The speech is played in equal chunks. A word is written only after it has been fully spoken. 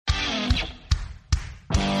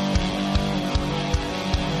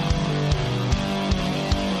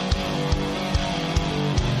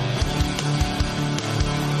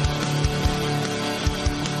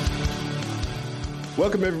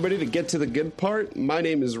Welcome, everybody, to Get to the Good Part. My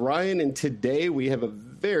name is Ryan, and today we have a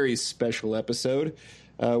very special episode.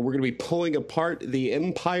 We're going to be pulling apart the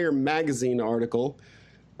Empire Magazine article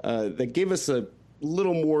that gave us a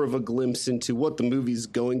little more of a glimpse into what the movie's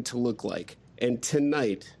going to look like. And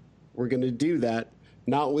tonight, we're going to do that,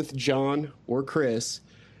 not with John or Chris,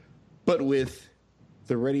 but with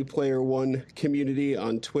the Ready Player One community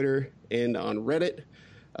on Twitter and on Reddit.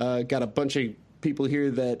 Got a bunch of people here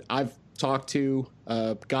that I've talked to,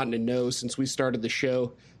 gotten to know since we started the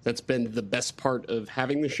show. That's been the best part of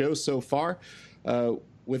having the show so far,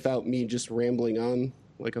 without me just rambling on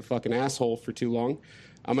like a fucking asshole for too long.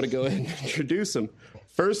 I'm going to go ahead and introduce them.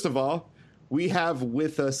 First of all, we have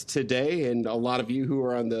with us today, and a lot of you who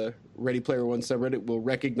are on the Ready Player One subreddit will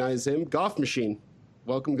recognize him, Goff Machine.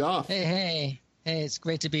 Welcome, Goff. Hey, it's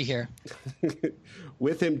great to be here.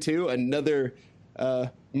 With him, too, another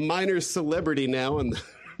minor celebrity now on the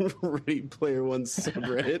Ready Player One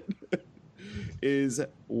subreddit is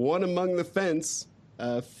One Among the Fence.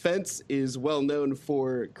 Fence is well known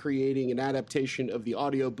for creating an adaptation of the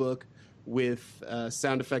audiobook with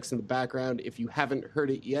sound effects in the background. If you haven't heard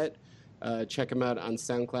it yet, check him out on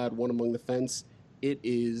SoundCloud, One Among the Fence. It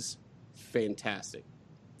is fantastic.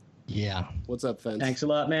 Yeah. What's up, Fence? Thanks a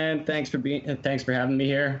lot, man. Thanks for having me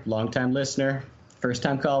here. Long-time listener.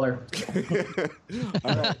 First-time caller.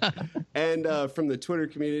 All right. And from the Twitter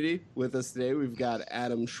community with us today, we've got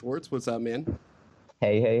Adam Schwartz. What's up, man?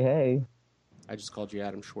 Hey. I just called you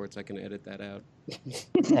Adam Schwartz. I can edit that out.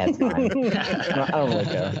 That's fine. I'll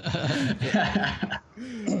let go.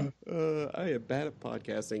 I am bad at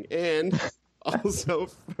podcasting. And also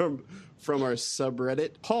from our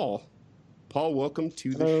subreddit, Paul. Paul, welcome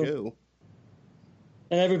to the show.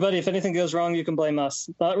 And everybody, if anything goes wrong, you can blame us,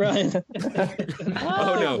 not Ryan.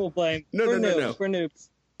 Oh, no. We'll blame. No. We're noobs.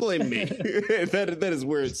 Blame me. That is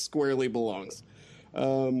where it squarely belongs.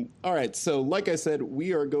 All right, so like I said,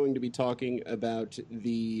 we are going to be talking about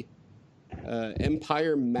the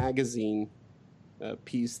Empire Magazine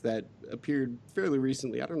piece that appeared fairly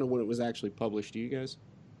recently. I don't know when it was actually published. Do you guys?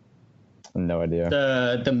 No idea.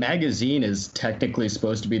 The magazine is technically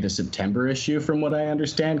supposed to be the September issue, from what I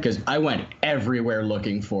understand, because I went everywhere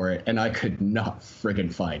looking for it, and I could not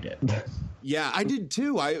friggin' find it. Yeah, I did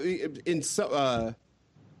too. I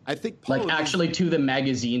think Paul actually to the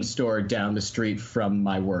magazine store down the street from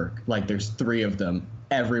my work. Like, there's 3 of them.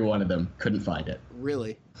 Every one of them couldn't find it.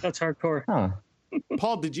 Really? That's hardcore. Huh.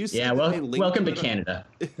 Paul, did you say yeah, well, welcome to Canada.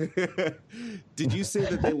 Did you say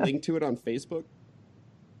that they linked to it on Facebook?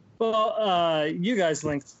 Well, you guys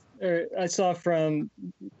linked. I saw from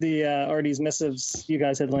the Artie's missives you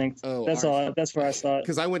guys had linked. Oh, that's all. That's where I saw it.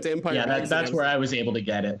 Because I went to Empire. Yeah, that's where I was able to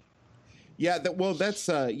get it. Yeah, that's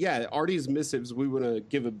Artie's missives. We want to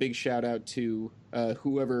give a big shout out to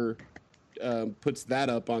whoever puts that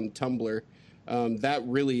up on Tumblr. That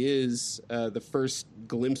really is the first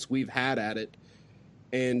glimpse we've had at it.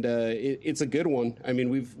 And it's a good one. I mean,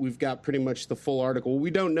 we've got pretty much the full article.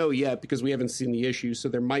 We don't know yet because we haven't seen the issue, so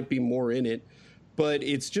there might be more in it. But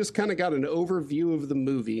it's just kind of got an overview of the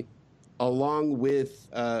movie, along with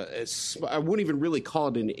I wouldn't even really call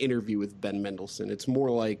it an interview with Ben Mendelsohn. It's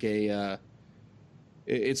more like a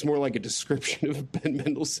description of Ben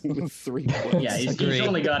Mendelsohn with 3 quotes. Yeah, he's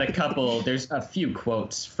only got a couple. There's a few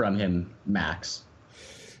quotes from him, max.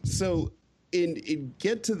 So in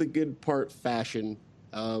Get to the Good Part fashion.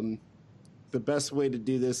 The best way to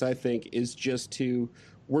do this, I think, is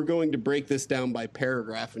we're going to break this down by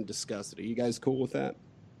paragraph and discuss it. Are you guys cool with that?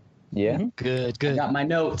 Yeah. Mm-hmm. Good. I got my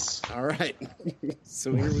notes. All right.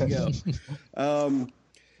 So here we go.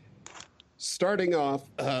 Starting off,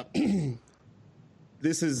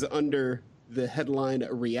 this is under the headline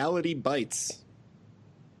Reality Bites.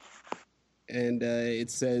 And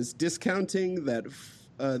it says, discounting that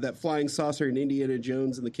flying saucer in Indiana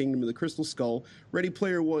Jones and the Kingdom of the Crystal Skull, Ready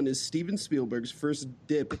Player One is Steven Spielberg's first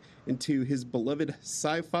dip into his beloved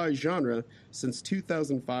sci-fi genre since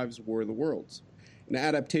 2005's War of the Worlds. An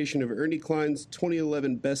adaptation of Ernie Klein's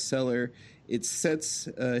 2011 bestseller, it sets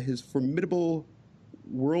his formidable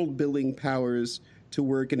world-building powers to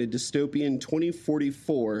work in a dystopian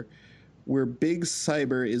 2044 where Big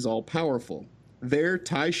Cyber is all-powerful. There,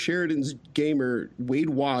 Ty Sheridan's gamer Wade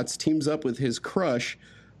Watts teams up with his crush,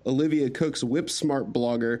 Olivia Cook's whip-smart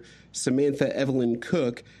blogger Samantha Evelyn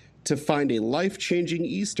Cook, to find a life-changing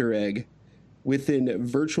Easter egg within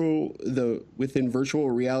virtual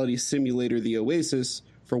reality simulator The Oasis.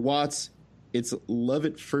 For Watts, it's love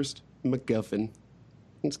at first MacGuffin.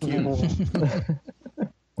 It's cute.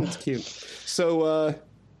 It's cute. So,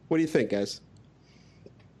 what do you think, guys?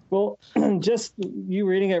 Well, just you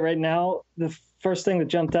reading it right now, the first thing that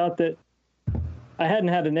jumped out that I hadn't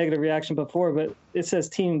had a negative reaction before, but it says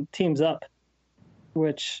teams up,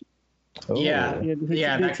 which Yeah,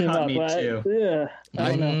 that caught me too. I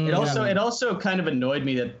don't know. It also kind of annoyed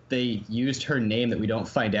me that they used her name that we don't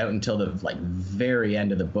find out until the very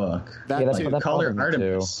end of the book. Call her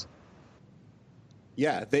Artemis.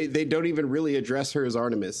 Yeah, they don't even really address her as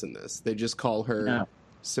Artemis in this. They just call her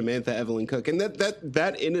Samantha Evelyn Cook, and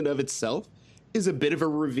that in and of itself is a bit of a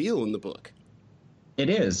reveal in the book. It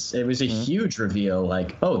is. It was a huge reveal.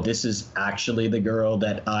 Like, oh, this is actually the girl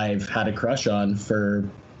that I've had a crush on for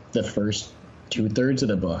the first 2/3 of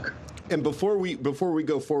the book. And before we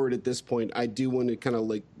go forward at this point, I do want to kind of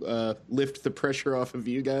lift the pressure off of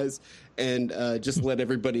you guys and just let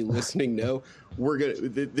everybody listening know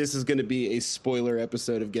this is gonna be a spoiler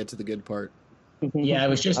episode of Get to the Good Part. Yeah, I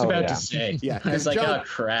was just about to say. Yeah, I was like, oh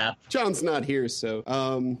crap. John's not here, so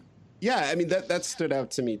yeah. I mean that stood out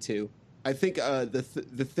to me too. I think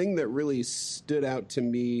the thing that really stood out to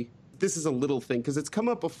me. This is a little thing because it's come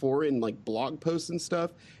up before in like blog posts and stuff,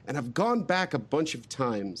 and I've gone back a bunch of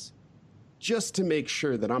times just to make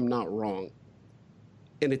sure that I'm not wrong.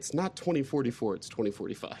 And it's not 2044, it's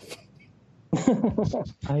 2045.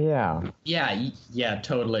 Yeah,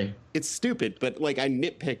 totally. It's stupid, but like I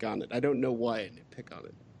nitpick on it. I don't know why I nitpick on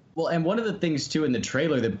it. Well, and one of the things too in the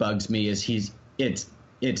trailer that bugs me is it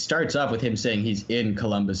starts off with him saying he's in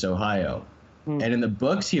Columbus, Ohio. And in the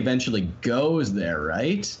books, he eventually goes there,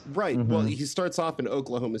 right? Right. Mm-hmm. Well, he starts off in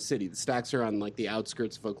Oklahoma City. The stacks are on like the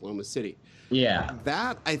outskirts of Oklahoma City. Yeah.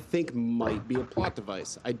 That I think might be a plot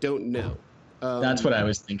device. I don't know. That's what I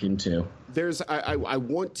was thinking too. I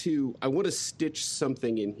want to stitch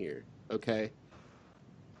something in here, okay?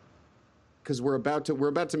 Because we're about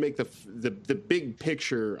to make the big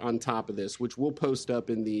picture on top of this, which we'll post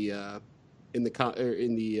up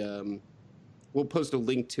we'll post a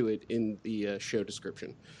link to it in the show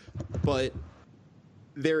description. But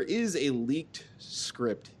there is a leaked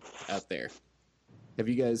script out there. Have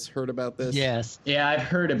you guys heard about this? Yes. Yeah, I've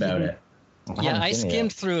heard about it. Yeah, I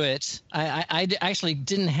skimmed through it. I actually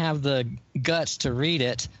didn't have the guts to read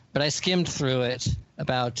it, but I skimmed through it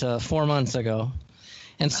about 4 months ago.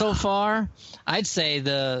 And so far, I'd say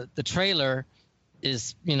the trailer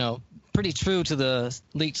is, pretty true to the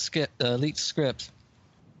leaked script.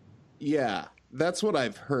 Yeah, that's what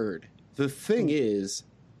I've heard. The thing is,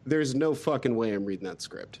 there's no fucking way I'm reading that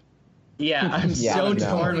script. Yeah, I'm so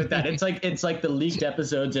torn with that. It's like the leaked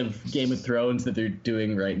episodes of Game of Thrones that they're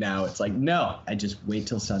doing right now. It's like, no, I just wait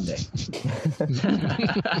till Sunday.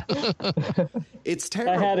 It's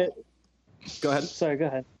terrible. I had it. Go ahead. Sorry, go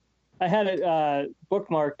ahead. I had it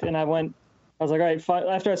bookmarked, and I was like, all right,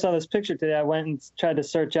 after I saw this picture today, I went and tried to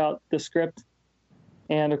search out the script.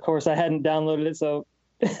 And, of course, I hadn't downloaded it, so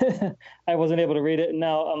I wasn't able to read it. And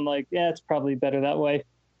now I'm like, yeah, it's probably better that way.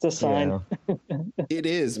 It's a sign. Yeah. It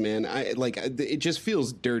is, man. It just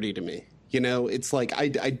feels dirty to me. It's like I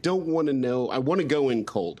don't want to know. I want to go in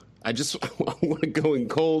cold. I want to go in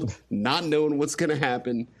cold, not knowing what's going to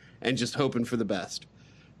happen and just hoping for the best.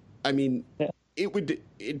 I mean,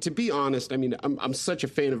 to be honest, I mean, I'm such a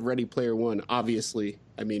fan of Ready Player One. Obviously,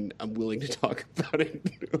 I mean, I'm willing to talk about it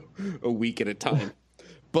a week at a time.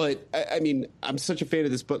 But, I mean, I'm such a fan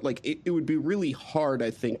of this, but, like, it would be really hard,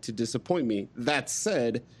 I think, to disappoint me. That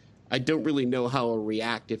said, I don't really know how I'll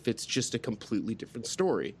react if it's just a completely different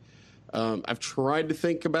story. I've tried to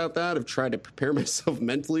think about that. I've tried to prepare myself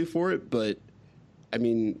mentally for it, but, I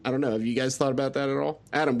mean, I don't know. Have you guys thought about that at all?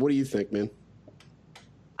 Adam, what do you think, man?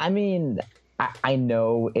 I mean, I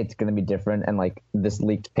know it's going to be different, and, like, this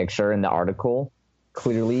leaked picture in the article,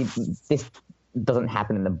 clearly, this doesn't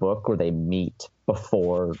happen in the book where they meet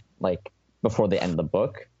before they end the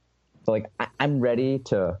book. So like I'm ready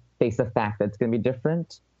to face the fact that it's going to be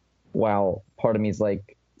different, while part of me is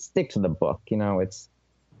like, stick to the book. It's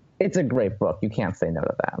a great book. You can't say no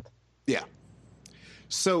to that. Yeah.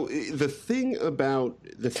 So the thing about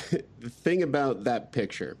that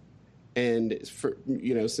picture, and for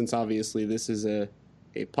since obviously this is a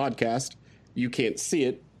podcast, you can't see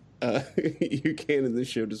it. You can in the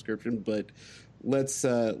show description, but let's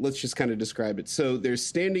just kind of describe it. So they're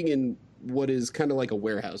standing in what is kind of like a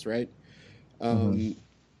warehouse, right? And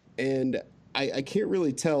I can't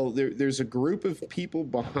really tell. There's a group of people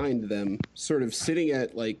behind them, sort of sitting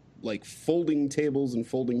at like folding tables and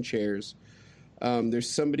folding chairs. There's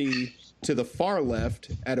somebody to the far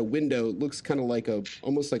left at a window. It looks kind of like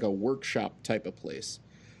almost like a workshop type of place,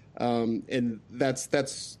 and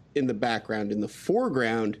that's in the background. In the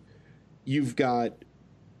foreground, you've got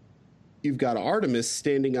Artemis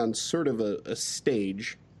standing on sort of a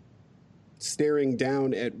stage, staring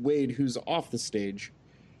down at Wade, who's off the stage.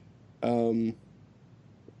 And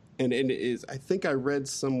And it is, I think I read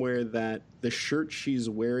somewhere that the shirt she's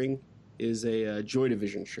wearing is a Joy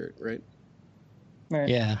Division shirt, right? Right.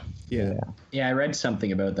 Yeah. Yeah. Yeah, I read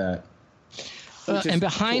something about that. And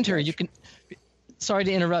behind her, you can. Sorry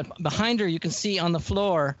to interrupt. Behind her, you can see on the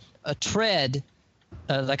floor a tread,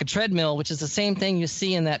 like a treadmill, which is the same thing you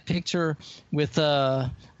see in that picture with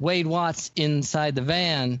Wade Watts inside the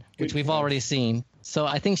van, which we've already seen. So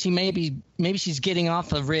I think maybe she's getting off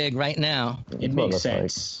the rig right now. It makes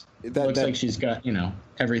sense. Looks like she's got,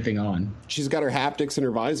 everything on. She's got her haptics and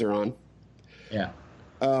her visor on. Yeah.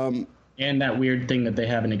 And that weird thing that they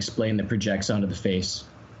haven't explained that projects onto the face.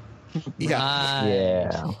 Yeah.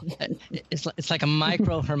 Yeah. It's like a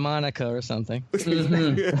micro harmonica or something.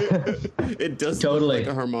 It does Totally look like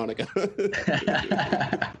a harmonica.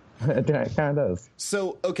 It kind of does.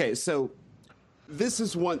 So this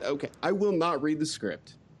is one. Okay, I will not read the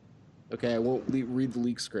script. Okay, I won't read the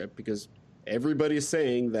leaked script because everybody is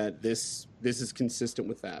saying that this is consistent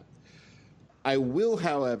with that. I will,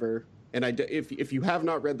 however, and if you have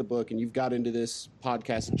not read the book and you've got into this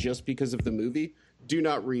podcast just because of the movie, do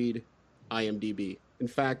not read IMDb. In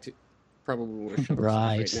fact, probably want to shut up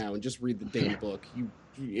right now and just read the damn book.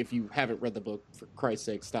 If you haven't read the book, for Christ's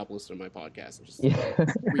sake, stop listening to my podcast. And just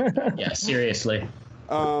read. Yeah, seriously.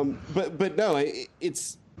 But no,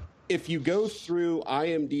 it's if you go through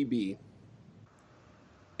IMDb,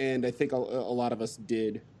 and I think a lot of us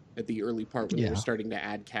did at the early part when they were starting to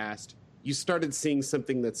add cast, you started seeing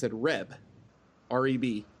something that said Reb,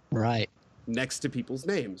 R-E-B, right, next to people's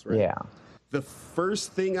names, right? Yeah. The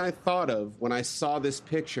first thing I thought of when I saw this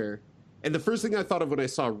picture, and the first thing I thought of when I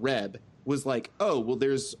saw Reb was like, oh, well,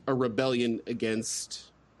 there's a rebellion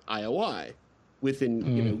against IOI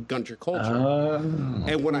within, Gunter culture.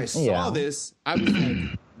 And when I saw this, I was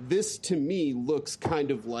like, this to me looks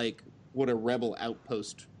kind of like what a rebel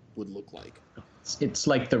outpost would look like. It's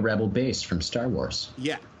like the rebel base from Star Wars.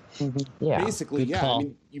 Yeah. Yeah. Basically, Good yeah. call. I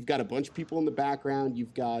mean, you've got a bunch of people in the background.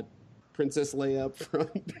 You've got Princess Leia up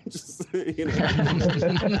front, just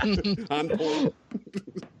on point.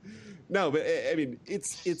 No, but I mean,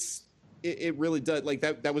 it really does. Like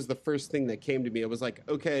that was the first thing that came to me. I was like,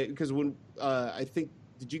 okay, because when I think,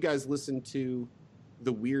 did you guys listen to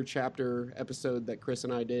the Weird Chapter episode that Chris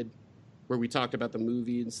and I did, where we talked about the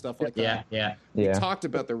movie and stuff like that? Yeah. We talked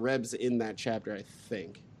about the Rebs in that chapter, I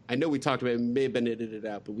think. I know we talked about it, may have been edited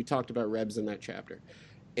out, but we talked about Rebs in that chapter.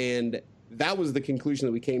 And that was the conclusion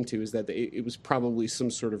that we came to, is that it was probably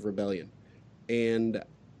some sort of rebellion. And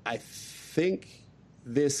I think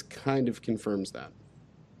this kind of confirms that.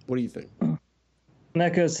 What do you think? And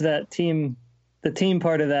that goes to that team, the team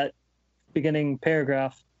part of that beginning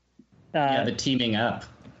paragraph. The teaming up.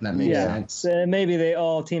 That makes sense. Maybe they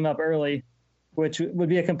all team up early, which would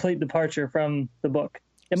be a complete departure from the book.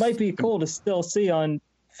 It might be cool to still see on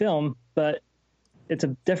film, but it's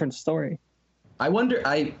a different story. I wonder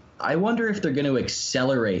if they're going to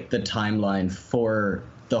accelerate the timeline for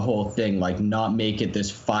the whole thing, like not make it this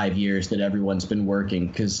 5 years that everyone's been working,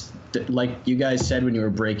 because like you guys said when you were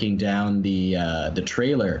breaking down the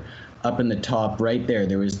trailer, up in the top right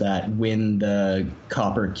there was that win the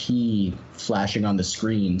copper key flashing on the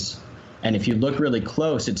screens, and if you look really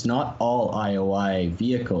close, it's not all IOI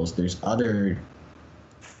vehicles. There's other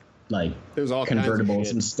there's all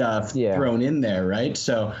convertibles and stuff thrown in there, right?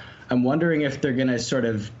 So I'm wondering if they're going to sort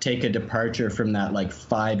of take a departure from that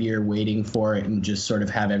 5 year waiting for it and just sort of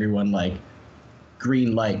have everyone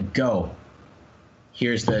green light, go.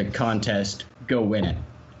 Here's the contest, go win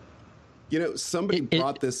it. Somebody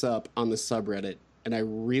brought this up on the subreddit, and I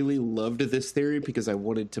really loved this theory because I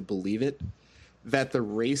wanted to believe it, that the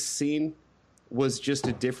race scene was just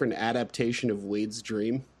a different adaptation of Wade's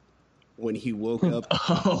dream when he woke up.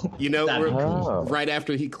 Right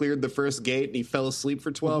after he cleared the first gate and he fell asleep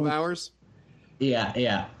for 12 hours.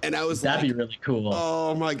 Yeah. And I was that'd be really cool.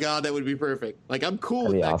 Oh my God, that would be perfect. I'm cool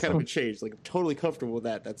with that kind of a change. I'm totally comfortable with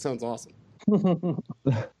that. That sounds awesome.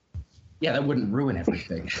 Yeah, that wouldn't ruin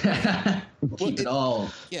everything. Keep it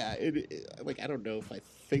all. Yeah, I don't know if I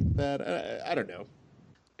think that. I don't know.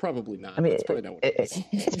 Probably not. I mean, that's probably not what it is.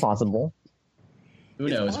 It's possible. Who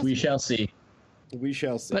knows? Possible. We shall see. We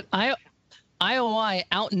shall see. But IOI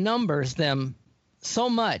outnumbers them so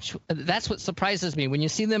much. That's what surprises me. When you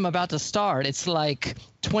see them about to start, it's like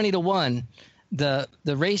 20-1, the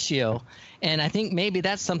ratio. And I think maybe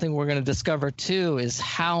that's something we're going to discover too, is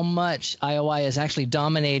how much IOI is actually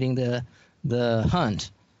dominating the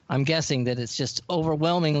hunt. I'm guessing that it's just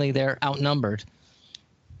overwhelmingly they're outnumbered.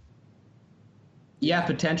 Yeah,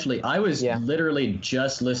 potentially. I was literally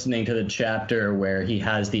just listening to the chapter where he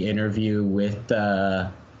has the interview with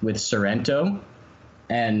Sorrento,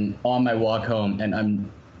 and on my walk home,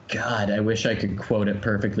 and God, I wish I could quote it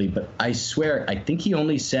perfectly, but I swear, I think he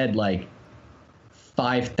only said like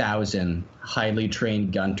 5,000 highly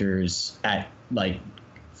trained gunters at like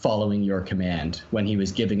following your command when he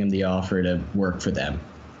was giving him the offer to work for them.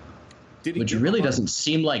 Which really doesn't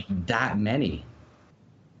seem like that many.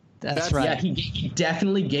 That's right. Yeah, he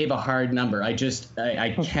definitely gave a hard number. I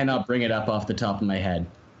cannot bring it up off the top of my head.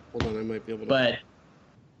 Hold on, I might be able to. But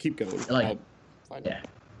keep going. Like, find yeah.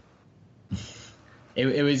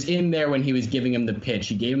 It was in there when he was giving him the pitch.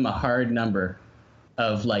 He gave him a hard number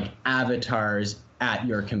of like avatars at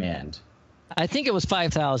your command. I think it was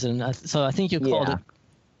 5,000. So I think you called it.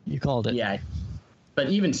 You called it. Yeah. But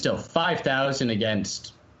even still, 5,000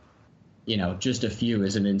 against, just a few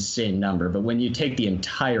is an insane number. But when you take the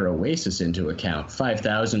entire Oasis into account,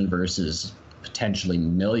 5,000 versus potentially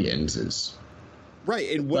millions is right.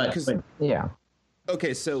 And what? Yeah.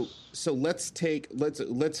 Okay, so let's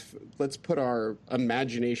put our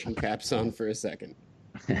imagination caps on for a second,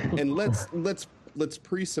 and let's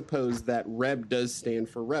presuppose that Reb does stand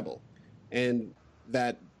for Rebel, and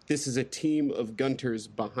that this is a team of Gunters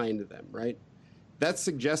behind them, right? That's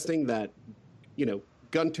suggesting that,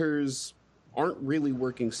 Gunters aren't really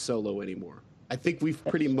working solo anymore. I think we've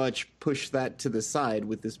pretty much pushed that to the side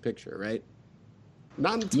with this picture, right?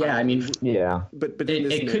 Not entirely. Yeah, I mean, yeah. But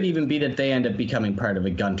it could even be that they end up becoming part of a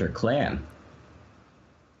Gunter clan.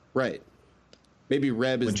 Right. Maybe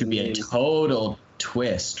Reb is which would be a total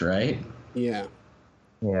twist, right? Yeah.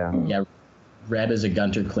 Yeah. Yeah, Reb as a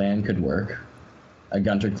Gunter clan could work. A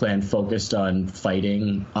Gunter clan focused on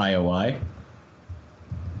fighting IOI.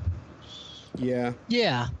 Yeah.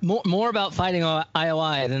 Yeah. More about fighting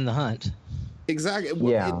IOI than the Hunt.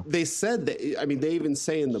 Exactly. Yeah. They said that. I mean, they even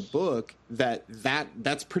say in the book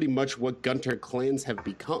that's pretty much what Gunter clans have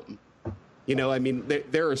become. I mean,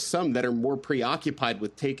 there are some that are more preoccupied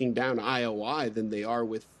with taking down IOI than they are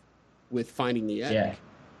with finding the egg.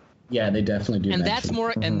 Yeah, they definitely do. And that's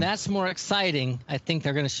more. Mm-hmm. And that's more exciting. I think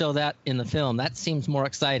they're going to show that in the film. That seems more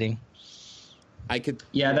exciting.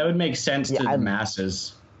 Yeah, that would make sense to the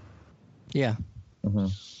masses. Yeah. Mm-hmm.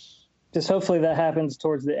 Just hopefully that happens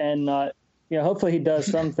towards the end, not. Hopefully he does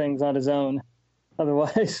some things on his own.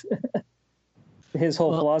 Otherwise, his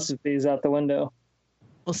whole philosophy is out the window.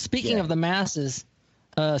 Well, speaking of masses,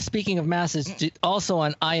 also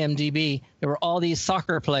on IMDb, there were all these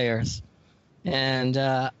soccer players. And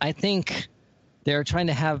I think they're trying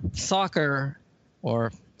to have soccer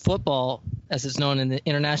or football, as it's known in the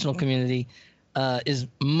international community, is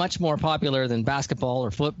much more popular than basketball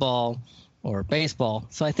or football or baseball.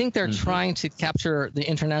 So I think they're trying to capture the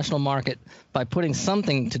international market by putting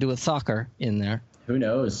something to do with soccer in there. Who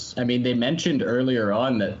knows? I mean, they mentioned earlier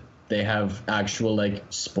on that they have actual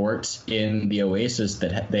sports in the Oasis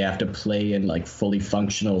that they have to play in fully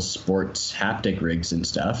functional sports haptic rigs and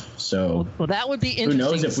stuff. So well, that would be interesting.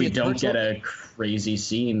 Who knows if we don't get a crazy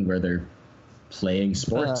scene where they're playing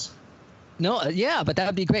sports? But that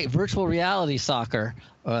would be great. Virtual reality soccer,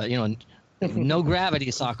 no gravity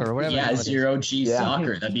soccer or whatever. Yeah, zero-G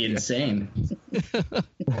soccer. That'd be insane.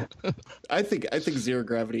 I think zero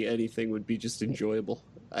gravity anything would be just enjoyable.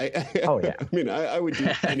 Oh yeah. I mean, I would do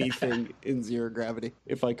anything in zero gravity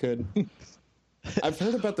if I could. I've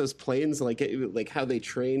heard about those planes, like how they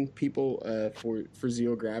train people for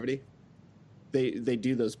zero gravity. They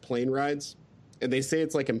do those plane rides. And they say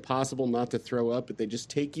it's impossible not to throw up, but they just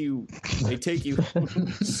take you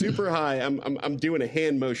super high. I'm doing a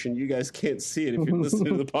hand motion. You guys can't see it if you're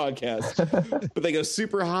listening to the podcast, but they go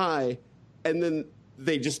super high, and then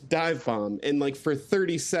they just dive bomb. And for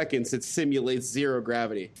 30 seconds, it simulates zero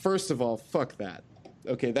gravity. First of all, fuck that.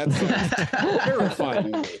 Okay, that's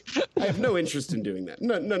terrifying to me. I have no interest in doing that.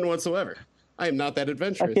 None whatsoever. I am not that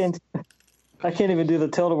adventurous. I can't even do the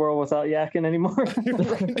tilt-a-whirl without yakking anymore.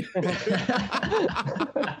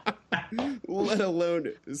 Let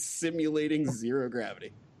alone simulating zero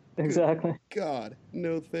gravity. Exactly. God,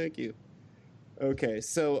 no, thank you. Okay,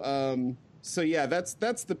 so yeah, that's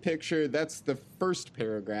the picture. That's the first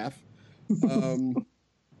paragraph.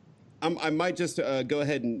 I might just go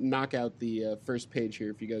ahead and knock out the first page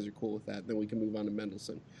here if you guys are cool with that. Then we can move on to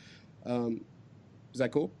Mendelsohn. Is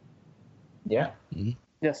that cool? Yeah. Mm-hmm.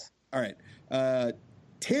 Yes. All right.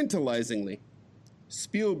 Tantalizingly,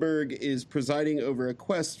 Spielberg is presiding over a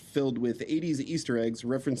quest filled with 80s Easter eggs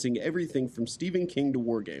referencing everything from Stephen King to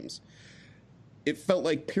war games. It felt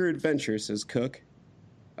like pure adventure, says Cook.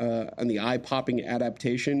 On the eye-popping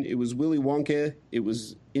adaptation, it was Willy Wonka, it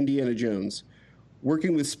was Indiana Jones.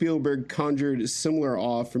 Working with Spielberg conjured similar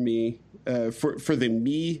awe for me, for the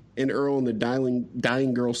me and Earl and the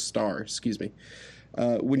dying girl star,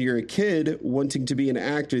 When you're a kid wanting to be an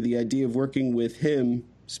actor, the idea of working with him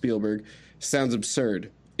Spielberg, sounds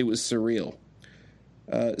absurd. It was surreal.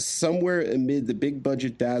 Somewhere amid the big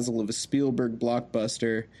budget dazzle of a Spielberg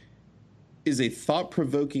blockbuster is a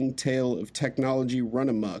thought-provoking tale of technology run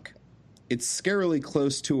amok. It's scarily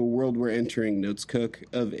close to a world we're entering, notes Cook,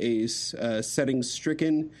 of a setting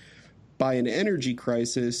stricken by an energy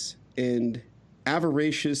crisis and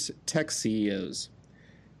avaricious tech CEOs.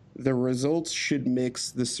 The results should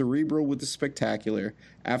mix the cerebral with the spectacular.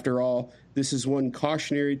 After all, this is one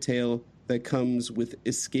cautionary tale that comes with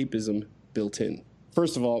escapism built in.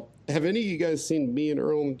 First of all, have any of you guys seen Me and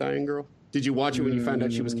Earl and the Dying Girl? Did you watch it when you found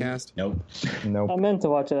out she was cast? Nope. I meant to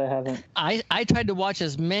watch it. I haven't. I tried to watch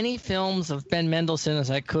as many films of Ben Mendelsohn as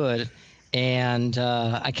I could, and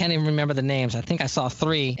I can't even remember the names. I think I saw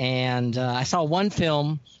 3, and I saw one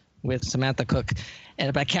film with Samantha Cook,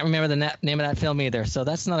 but I can't remember the name of that film either, so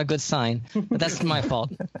that's not a good sign. But that's my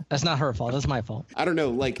fault. That's not her fault. That's my fault. I don't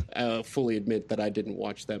know, fully admit that I didn't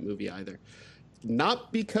watch that movie either.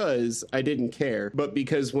 Not because I didn't care, but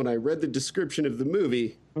because when I read the description of the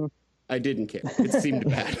movie, I didn't care. It seemed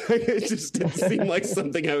bad. It just didn't seem like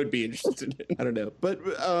something I would be interested in. I don't know.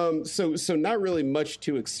 But so not really much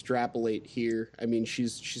to extrapolate here. I mean,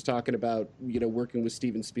 she's talking about, working with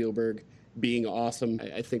Steven Spielberg being awesome.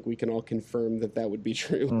 I think we can all confirm that would be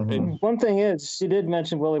true. Mm-hmm. And one thing is, she did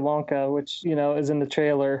mention Willy Wonka, which, is in the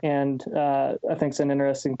trailer, and I think it's an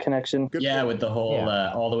interesting connection. Yeah, with the whole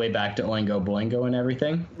all the way back to Oingo Boingo and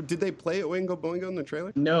everything. Did they play Oingo Boingo in the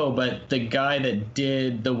trailer? No, but the guy that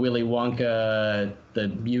did the Willy Wonka, the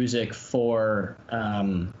music for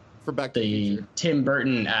Back to the Future. Tim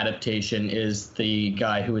Burton adaptation is the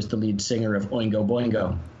guy who is the lead singer of Oingo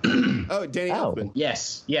Boingo. Oh, Danny Elfman.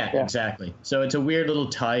 Yes, yeah, exactly. So it's a weird little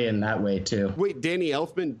tie-in that way, too. Wait, Danny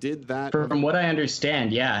Elfman did that? From what I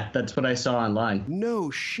understand, yeah, that's what I saw online. No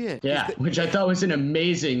shit. Yeah, which I thought was an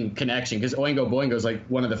amazing connection, because Oingo Boingo is like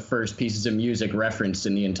one of the first pieces of music referenced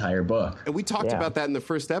in the entire book. And we talked about that in the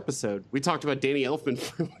first episode. We talked about Danny Elfman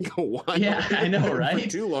for like a while. Yeah, I know, right? For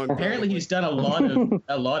too long. Apparently he's done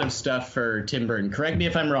a lot of stuff for Tim Burton. Correct me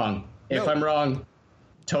if I'm wrong. If I'm wrong,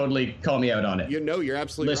 totally call me out on it. You're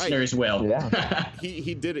absolutely Listeners right. will. Yeah.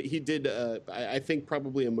 he did I think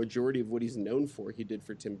probably a majority of what he's known for he did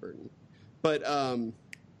for Tim Burton. But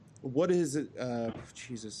what is it?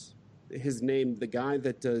 Jesus, his name, the guy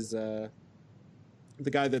that does the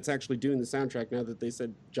guy that's actually doing the soundtrack now that they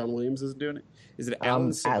said John Williams isn't doing it. Is it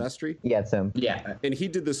Alan Silvestri? Yeah, it's him. Yeah. And he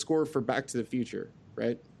did the score for Back to the Future,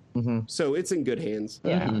 right? Mm-hmm. So it's in good hands.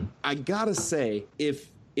 Yeah. I gotta say,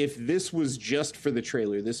 if this was just for the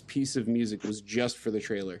trailer, this piece of music was just for the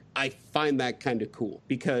trailer, I find that kind of cool,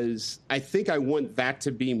 because I think I want that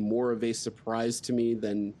to be more of a surprise to me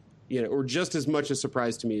than, or just as much a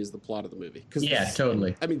surprise to me as the plot of the movie. Yeah,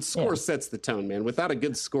 totally. I mean, score sets the tone, man. Without a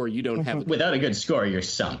good score, you don't have Without a good score, you're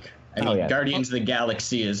sunk. I mean, Guardians of the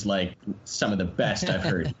Galaxy is like some of the best I've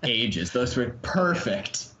heard in ages. Those were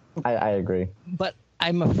perfect. I agree. But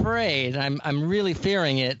I'm afraid, I'm really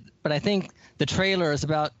fearing it, but I think the trailer is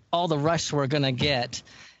about all the rush we're going to get.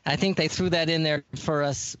 I think they threw that in there for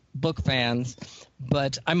us book fans,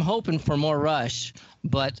 but I'm hoping for more rush,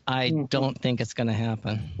 but I don't think it's going to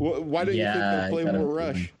happen. Why don't you think they'll play more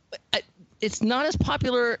rush? It's not as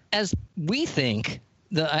popular as we think.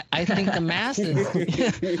 I think the masses.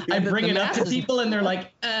 I bring it up to people and they're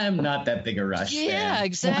like, I'm not that big a Rush fan. Yeah,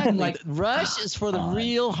 exactly. Like Rush is for the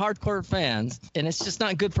real hardcore fans, and it's just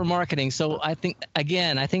not good for marketing. So I think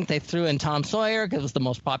they threw in Tom Sawyer because it was the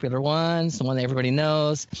most popular one, it's the one that everybody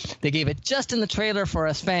knows. They gave it just in the trailer for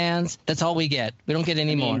us fans. That's all we get. We don't get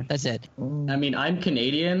any more. That's it. I mean, I'm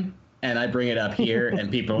Canadian. And I bring it up here, and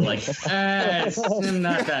people are like, it's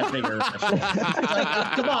not that big a Rush. Like,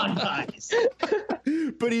 come on, guys.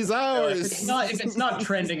 But he's ours. If it's not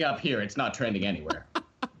trending up here, it's not trending anywhere.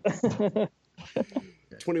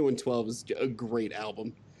 2112 is a great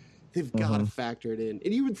album. They've got to factor it in.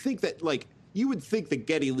 And you would think that,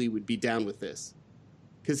 Geddy Lee would be down with this.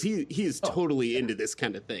 Because he is totally into this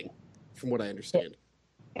kind of thing, from what I understand.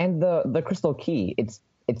 And the Crystal Key, it's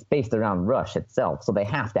based around Rush itself, so they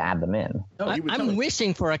have to add them in. I'm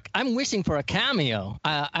wishing for a cameo.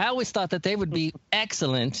 I always thought that they would be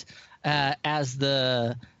excellent as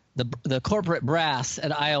the corporate brass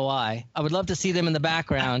at IOI. I would love to see them in the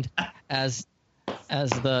background as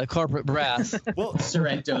the corporate brass. Well,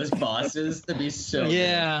 Sorrento's bosses, that'd be so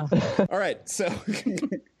good. All right, so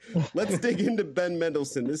Let's dig into Ben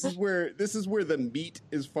Mendelsohn. This is where the meat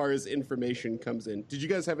as far as information comes in. Did you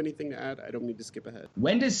guys have anything to add? I don't mean to skip ahead.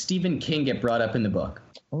 When does Stephen King get brought up in the book?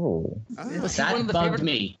 Oh, That bugged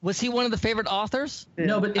me. Was he one of the favorite authors?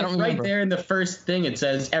 No, but it's right there in the first thing. It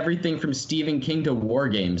says everything from Stephen King to War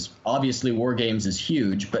Games. Obviously, War Games is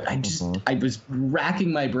huge, but I was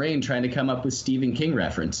racking my brain trying to come up with Stephen King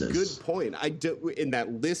references. Good point. In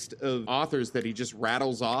that list of authors that he just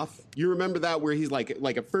rattles off, you remember that where he's like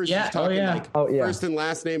at first he's talking first and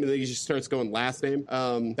last name, and then he just starts going last name.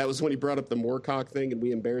 That was when he brought up the Moorcock thing, and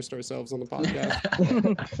we embarrassed ourselves on the podcast.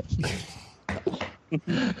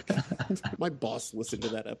 My boss listened to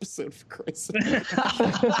that episode, for Christ's sake.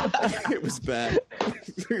 It was bad.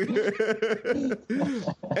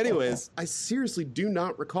 Anyways, I seriously do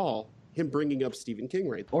not recall him bringing up Stephen King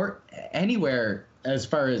right there. Or anywhere, as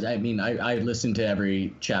far as, I listened to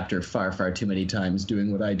every chapter far, far too many times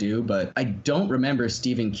doing what I do, but I don't remember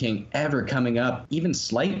Stephen King ever coming up even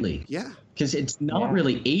slightly. Yeah. Because it's not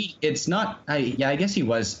really it's not, I guess he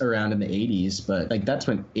was around in the 80s, but like that's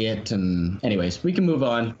when anyways, we can move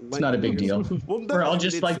on. It's not a big deal. We're all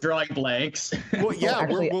just like drawing blanks. Well, yeah,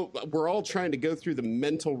 actually, we're all trying to go through the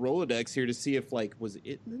mental Rolodex here to see if was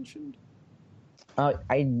it mentioned?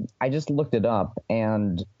 I just looked it up,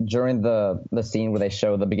 and during the scene where they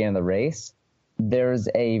show the beginning of the race, there's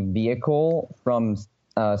a vehicle from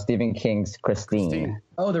Stephen King's Christine.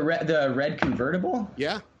 Oh, the red convertible?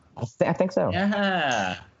 Yeah. I think so.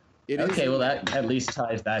 Yeah. Okay, well that at least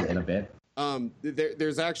ties that in a bit.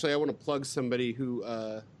 There's actually, I want to plug somebody who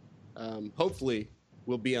hopefully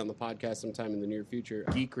will be on the podcast sometime in the near future.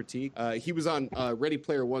 Geek Critique. He was on Ready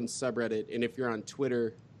Player One subreddit, and if you're on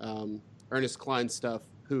Twitter, Ernest Klein stuff,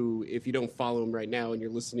 who, if you don't follow him right now and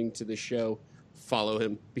you're listening to the show, follow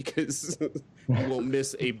him because you won't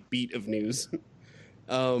miss a beat of news.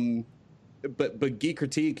 But Geek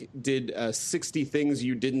Critique did 60 things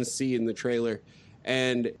you didn't see in the trailer.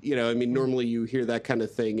 And, normally you hear that kind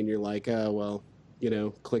of thing and you're like, oh, well,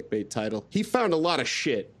 clickbait title. He found a lot of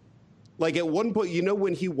shit. Like at one point,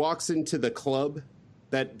 when he walks into the club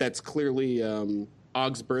that's clearly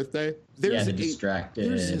Og's birthday, there's the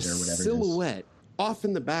Distracted there's a or whatever silhouette off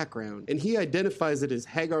in the background, and he identifies it as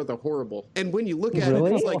Hagar the Horrible. And when you look at it,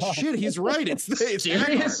 it's like, shit, he's right. It's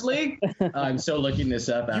seriously? I'm so looking this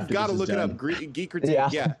up. You've got to look it up. Geek Critique.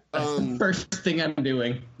 Yeah. First thing I'm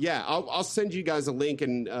doing. Yeah, I'll send you guys a link,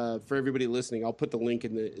 and for everybody listening, I'll put the link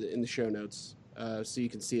in the show notes so you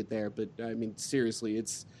can see it there. But I mean, seriously,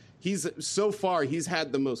 he's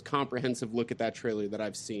had the most comprehensive look at that trailer that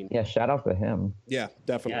I've seen. Yeah, shout out to him. Yeah,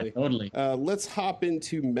 definitely. Yeah, totally. Let's hop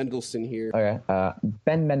into Mendelsohn here. Okay.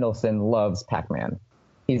 Ben Mendelsohn loves Pac-Man.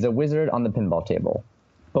 He's a wizard on the pinball table.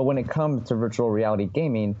 But when it comes to virtual reality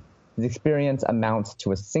gaming, his experience amounts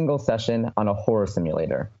to a single session on a horror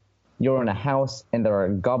simulator. You're in a house, and there are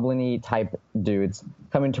goblin-y type dudes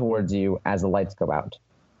coming towards you as the lights go out.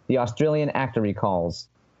 The Australian actor recalls,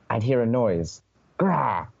 "I'd hear a noise.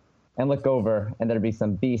 Grah!" and look over, and there'd be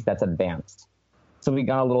some beast that's advanced. So we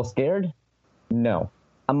got a little scared? No,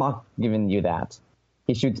 I'm not giving you that.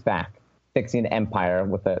 He shoots back, fixing the Empire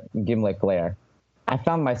with a gimlet glare. I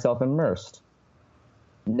found myself immersed.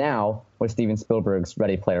 Now, with Steven Spielberg's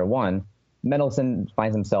Ready Player One, Mendelsohn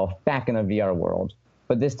finds himself back in a VR world,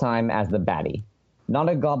 but this time as the baddie. Not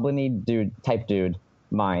a goblin-y type dude,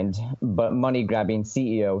 mind, but money-grabbing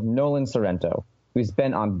CEO Nolan Sorrento, who's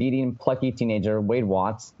bent on beating plucky teenager Wade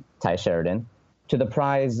Watts, Ty Sheridan, to the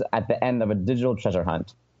prize at the end of a digital treasure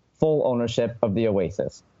hunt, full ownership of the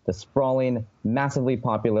Oasis, the sprawling, massively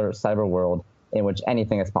popular cyber world in which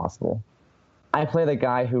anything is possible. I play the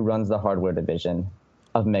guy who runs the hardware division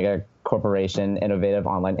of mega corporation Innovative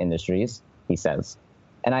Online Industries, he says,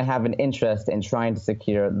 and I have an interest in trying to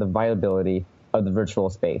secure the viability of the virtual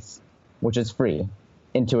space, which is free,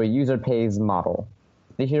 into a user pays model.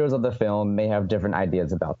 The heroes of the film may have different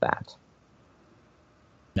ideas about that.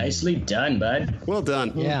 Nicely done, bud. Well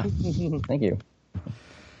done. Yeah. Thank you.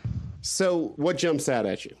 So, what jumps out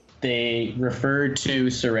at you? They referred to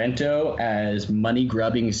Sorrento as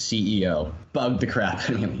money-grubbing CEO. Bugged the crap out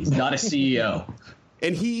of him. He's not a CEO.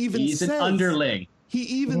 And he's an underling. He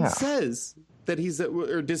even says that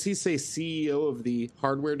or does he say CEO of the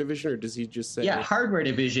hardware division, or does he just say... Yeah, hardware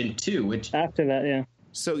division too, which... After that, yeah.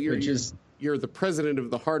 So you're the president of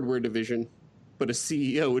the hardware division, but a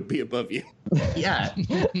CEO would be above you. Yeah,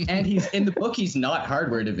 and he's in the book. He's not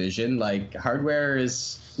hardware division. Like hardware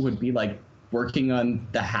would be like working on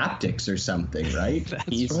the haptics or something, right?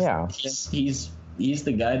 He's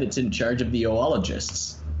the guy that's in charge of the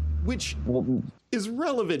oologists, which is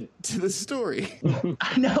relevant to the story.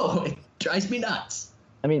 I know, it drives me nuts.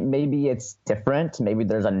 I mean, maybe it's different. Maybe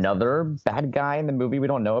there's another bad guy in the movie we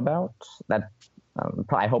don't know about. That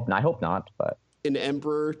I hope not. I hope not. But an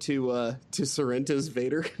emperor to Sorrento's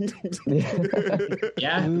Vader.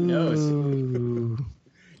 Yeah, who knows?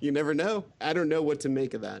 You never know. I don't know what to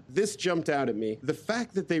make of that. This jumped out at me. The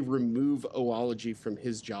fact that they remove Oology from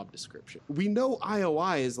his job description. We know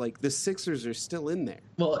IOI is like the Sixers are still in there.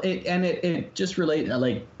 Well, it just relates,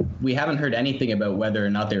 like, we haven't heard anything about whether or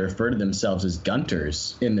not they refer to themselves as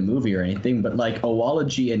Gunters in the movie or anything, but like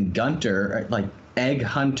Oology and Gunter are like egg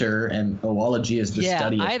hunter, and oology is the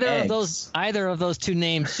study of eggs. Either of those two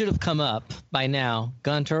names should have come up by now,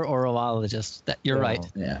 Gunter or oologist. You're right.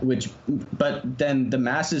 Yeah, but then the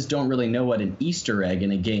masses don't really know what an Easter egg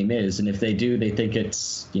in a game is, and if they do, they think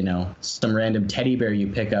it's, some random teddy bear you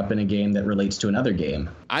pick up in a game that relates to another game.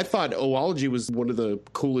 I thought oology was one of the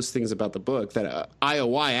coolest things about the book, that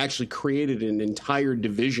IOI actually created an entire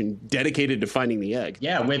division dedicated to finding the egg.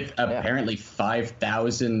 Yeah, with apparently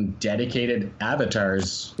 5,000 dedicated avatars,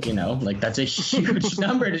 like that's a huge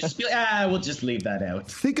number to just be like, we'll just leave that out.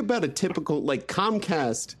 Think about a typical, like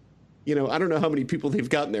Comcast, I don't know how many people they've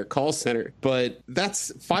got in their call center, but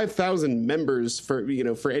that's 5,000 members for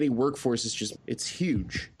any workforce. It's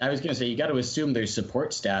huge. I was going to say, you got to assume there's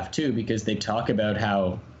support staff too, because they talk about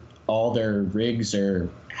how all their rigs are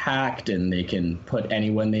hacked and they can put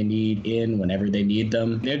anyone they need in whenever they need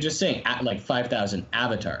them. They're just saying like 5,000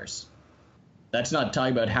 avatars. That's not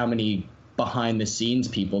talking about how many behind the scenes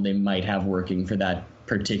people they might have working for that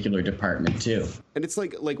particular department too. And it's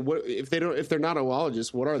like what if they're not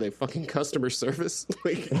oologists, what are they, fucking customer service?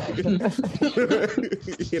 Like,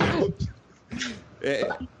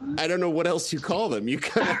 I don't know what else you call them. You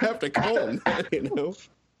kind of have to call them that,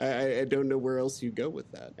 I don't know where else you go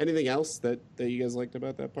with that. Anything else that you guys liked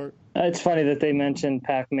about that part? It's funny that they mentioned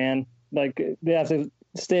Pac-Man. Like, they have to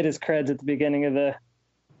state his creds at the beginning of the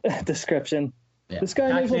description. Yeah. This guy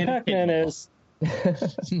knows what Pac-Man is.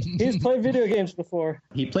 He's played video games before.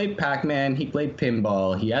 He played Pac-Man. He played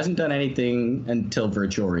pinball. He hasn't done anything until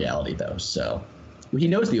virtual reality, though, so he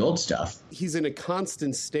knows the old stuff. He's in a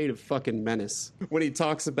constant state of fucking menace. When he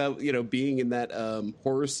talks about, being in that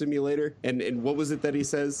horror simulator, and what was it that he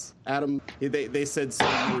says, Adam? They said,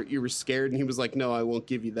 so you were scared, and he was like, no, I won't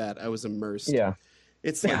give you that. I was immersed. Yeah.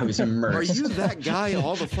 It's like, I was immersed. Are you that guy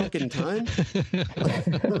all the fucking time?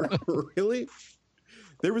 Really?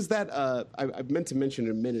 There was that, I meant to mention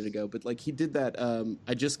it a minute ago, but like he did that,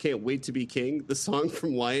 I Just Can't Wait to Be King, the song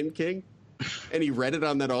from Lion King, and he read it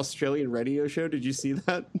on that Australian radio show. Did you see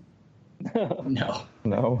that?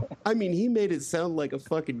 No. I mean, he made it sound like a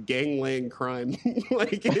fucking gangland crime.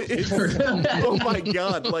 Like, oh my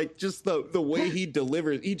God, like just the way he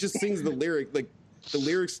delivers, he just sings the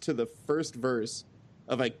lyrics to the first verse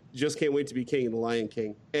of I Just Can't Wait to Be King in The Lion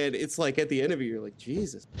King. And it's like at the end of it, you're like,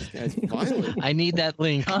 Jesus, this guy's violent. I need that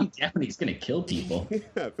link. Calm down, he's going to kill people.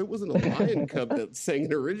 Yeah, if it wasn't a lion cub that sang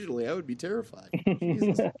it originally, I would be terrified.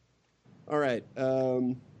 Jesus. All right.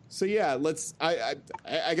 So yeah, I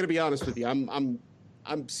got to be honest with you.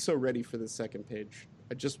 I'm so ready for the second page.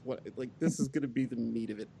 I just want, this is going to be the meat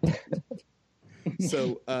of it.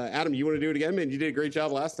 So, Adam, you want to do it again, man? You did a great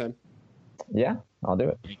job last time. Yeah, I'll do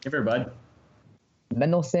it. Give her, bud.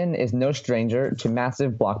 Mendelsohn is no stranger to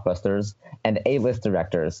massive blockbusters and A-list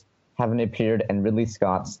directors, having appeared in Ridley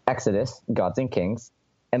Scott's Exodus, Gods and Kings,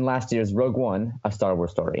 and last year's Rogue One, A Star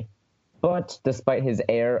Wars Story. But despite his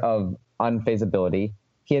air of unfazability,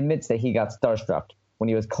 he admits that he got starstruck when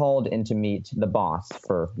he was called in to meet the boss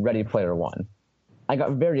for Ready Player One. I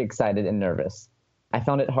got very excited and nervous. I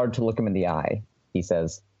found it hard to look him in the eye, he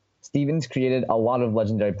says. Stevens created a lot of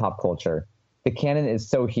legendary pop culture. The canon is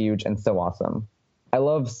so huge and so awesome. I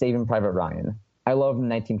love Saving Private Ryan. I love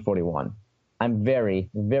 1941. I'm very,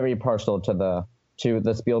 very partial to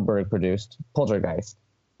the Spielberg-produced Poltergeist,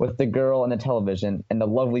 with the girl and the television and the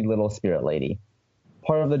lovely little spirit lady.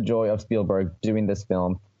 Part of the joy of Spielberg doing this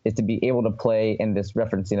film is to be able to play in this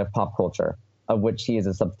referencing of pop culture, of which he is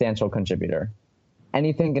a substantial contributor.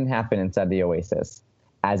 Anything can happen inside the Oasis,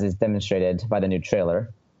 as is demonstrated by the new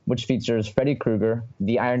trailer, which features Freddy Krueger,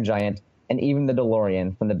 the Iron Giant, and even the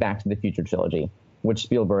DeLorean from the Back to the Future trilogy, which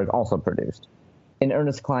Spielberg also produced. In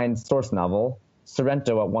Ernest Cline's source novel,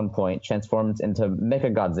 Sorrento at one point transforms into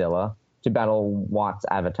Mechagodzilla to battle Watt's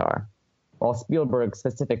Avatar. While Spielberg's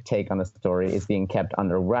specific take on the story is being kept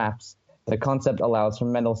under wraps, the concept allows for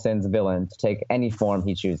Mendelsohn's villain to take any form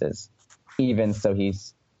he chooses, even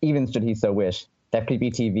should he so wish, that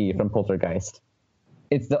creepy TV from Poltergeist.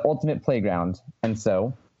 It's the ultimate playground, and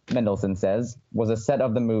so, Mendelsohn says, was a set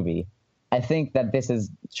of the movie. I think that this is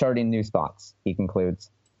charting new spots, he concludes.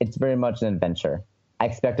 It's very much an adventure. I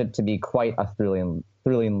expect it to be quite a thrilling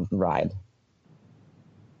thrilling ride.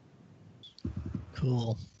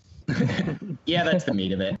 Cool. Yeah, that's the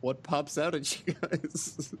meat of it. What pops out at you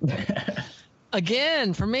guys?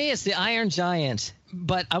 Again, for me, it's the Iron Giant.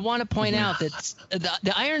 But I want to point out that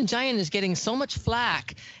the Iron Giant is getting so much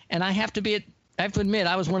flack, and I have to admit,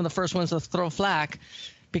 I was one of the first ones to throw flack,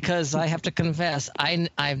 because I have to confess,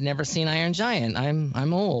 I've never seen Iron Giant.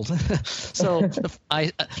 I'm old. So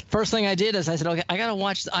first thing I did is I said, okay, I got to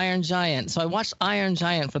watch the Iron Giant. So I watched Iron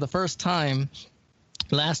Giant for the first time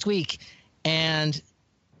last week, and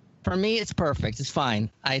for me, it's perfect. It's fine.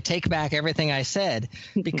 I take back everything I said,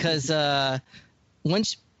 because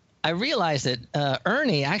once I realized that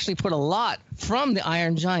Ernie actually put a lot from the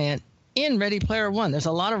Iron Giant in Ready Player One. There's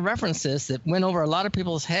a lot of references that went over a lot of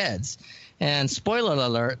people's heads. And spoiler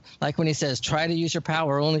alert, like when he says, try to use your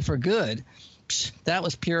power only for good, that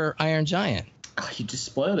was pure Iron Giant. Oh, you just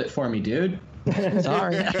spoiled it for me, dude.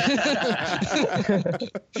 Sorry.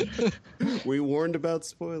 We warned about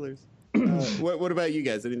spoilers. What about you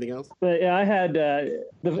guys? Anything else? But yeah, I had.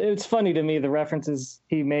 It's funny to me the references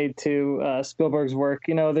he made to Spielberg's work.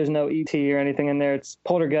 You know, there's no E.T. or anything in there. It's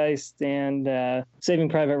Poltergeist and Saving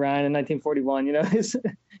Private Ryan in 1941. You know, it's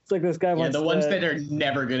like this guy wants. Yeah, the ones that are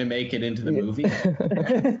never going to make it into the movie.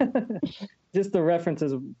 Just the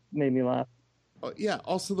references made me laugh. Yeah,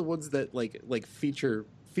 also the ones that like feature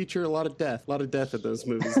a lot of death in those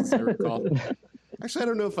movies, as I recall. Actually, I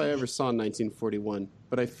don't know if I ever saw 1941,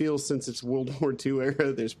 but I feel since it's World War II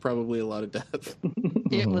era, there's probably a lot of death.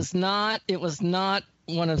 It was not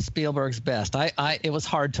one of Spielberg's best. It was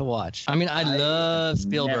hard to watch. I mean, I love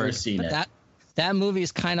Spielberg, never seen but it. that movie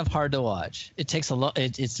is kind of hard to watch. It takes a lot.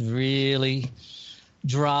 It's really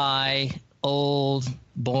dry, old,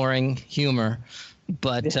 boring humor,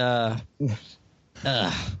 but Not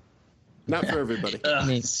for everybody. I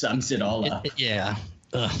mean, sums it all up. Yeah.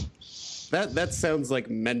 Ugh. That sounds like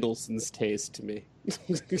Mendelssohn's taste to me.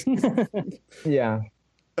 Yeah.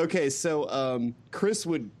 Okay, so Chris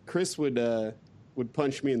would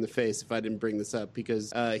punch me in the face if I didn't bring this up,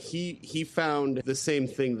 because he found the same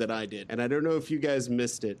thing that I did, and I don't know if you guys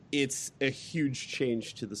missed it. It's a huge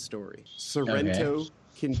change to the story. Sorrento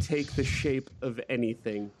can take the shape of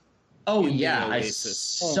anything. Oh in yeah, the I Oasis.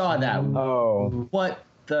 saw that. Oh. What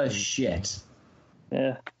the shit?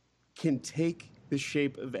 Yeah. Can take the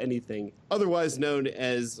shape of anything, otherwise known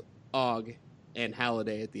as Og and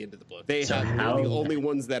Halliday at the end of the book. They're the only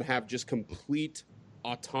ones that have just complete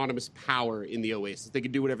autonomous power in the Oasis. They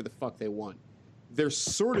can do whatever the fuck they want. They're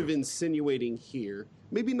sort of insinuating here,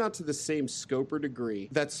 maybe not to the same scope or degree,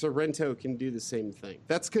 that Sorrento can do the same thing.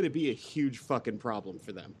 That's going to be a huge fucking problem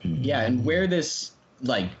for them. Yeah, and where this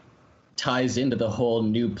ties into the whole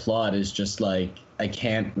new plot is just I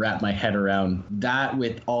can't wrap my head around that,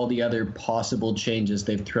 with all the other possible changes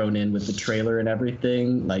they've thrown in with the trailer and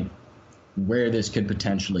everything, where this could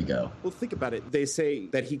potentially go. Well, think about it. They say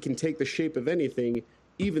that he can take the shape of anything,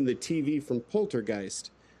 even the TV from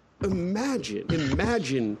Poltergeist.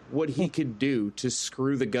 Imagine what he could do to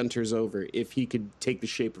screw the Gunters over if he could take the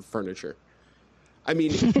shape of furniture. I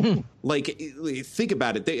mean, think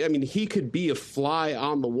about it. He could be a fly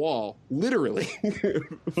on the wall, literally,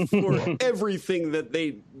 for everything that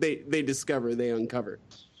they discover, they uncover.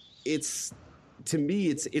 To me,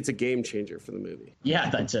 it's a game changer for the movie.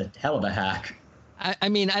 Yeah, that's a hell of a hack. I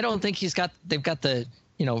mean, I don't think they've got the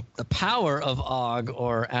power of Og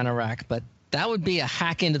or Anorak, but that would be a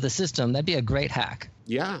hack into the system. That'd be a great hack.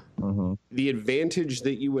 Yeah. Mm-hmm. The advantage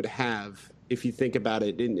that you would have, if you think about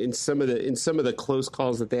it, in some of the close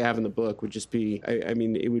calls that they have in the book, would just be,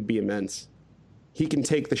 it would be immense. He can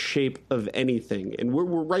take the shape of anything, and we're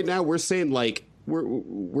right now we're saying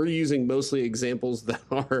we're using mostly examples that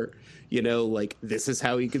are, this is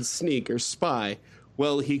how he could sneak or spy.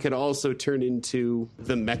 Well, he could also turn into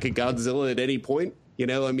the Mechagodzilla at any point.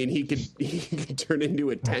 He could turn into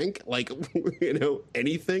a tank,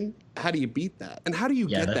 anything. How do you beat that? And how do you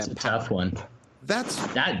get that? Yeah, that's a tough one.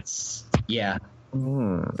 That's yeah.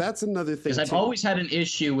 That's another thing. Because I've always had an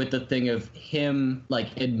issue with the thing of him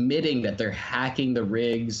admitting that they're hacking the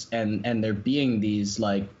rigs and there being these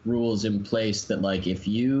rules in place that if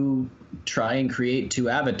you try and create two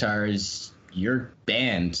avatars, you're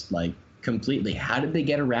banned completely. How did they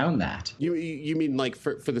get around that? You mean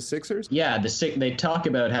for the Sixers? Yeah, they talk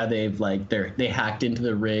about how they've they hacked into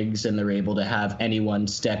the rigs and they're able to have anyone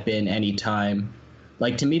step in anytime.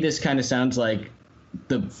 To me, this kind of sounds like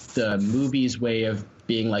the movie's way of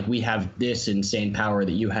being we have this insane power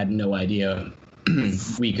that you had no idea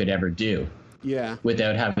we could ever do. Yeah.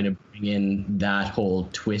 Without having to bring in that whole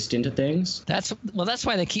twist into things. That's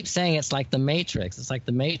why they keep saying it's like the Matrix. It's like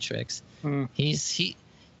the Matrix.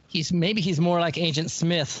 he's more like Agent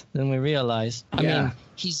Smith than we realize. I mean,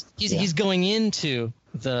 he's going into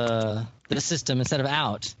the system instead of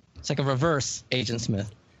out. It's like a reverse Agent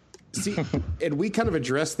Smith. See, and we kind of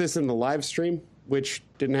addressed this in the live stream, which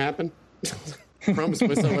didn't happen. Promised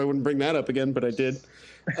myself I wouldn't bring that up again, but I did.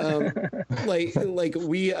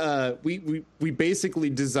 We basically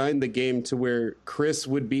designed the game to where Chris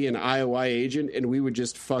would be an IOI agent, and we would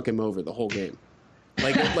just fuck him over the whole game.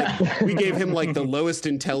 Like we gave him like the lowest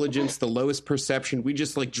intelligence, the lowest perception. We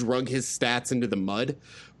just like drug his stats into the mud.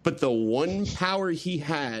 But the one power he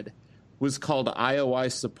had was called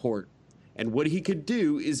IOI support. And what he could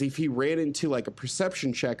do is if he ran into like a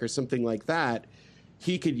perception check or something like that,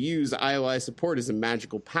 he could use IOI support as a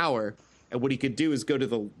magical power. And what he could do is go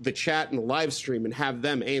to the chat and the live stream and have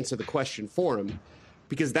them answer the question for him.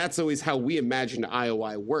 Because that's always how we imagined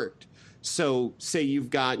IOI worked. So say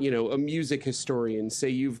you've got, a music historian, say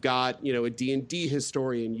you've got, a D&D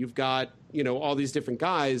historian, you've got, all these different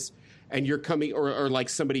guys, and you're coming, or like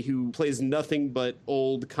somebody who plays nothing but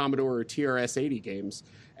old Commodore or TRS-80 games,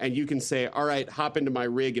 and you can say, all right, hop into my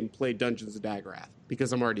rig and play Dungeons of Dagerath,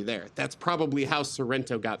 because I'm already there. That's probably how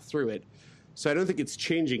Sorrento got through it. So I don't think it's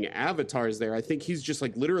changing avatars there. I think he's just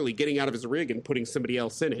like literally getting out of his rig and putting somebody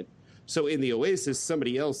else in it. So in the Oasis,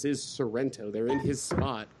 somebody else is Sorrento. They're in his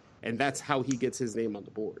spot. And that's how he gets his name on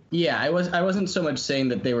the board. Yeah, I wasn't so much saying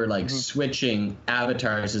that they were like switching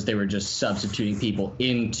avatars as they were just substituting people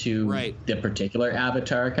into the particular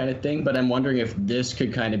avatar kind of thing. But I'm wondering if this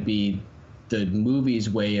could kind of be the movie's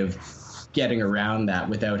way of getting around that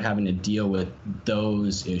without having to deal with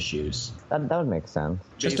those issues. That would make sense.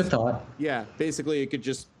 Just a thought. Yeah, basically it could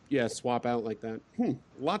just swap out like that. A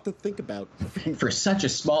lot to think about. For such a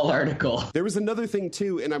small article. There was another thing,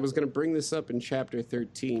 too, and I was going to bring this up in Chapter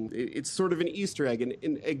 13. It's sort of an Easter egg.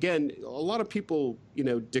 And again, a lot of people,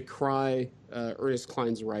 decry Ernest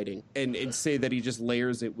Cline's writing and say that he just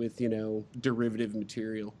layers it with, derivative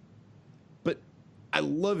material. But I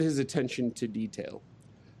love his attention to detail.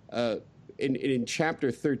 In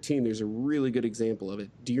Chapter 13, there's a really good example of it.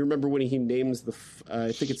 Do you remember when he names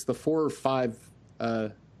I think it's the 4 or 5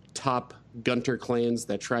 top Gunter clans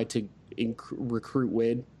that tried to recruit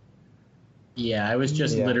Wade? Yeah, I was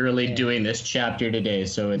just literally doing this chapter today.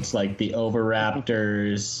 So it's like the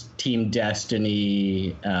Overraptors, Team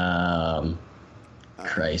Destiny.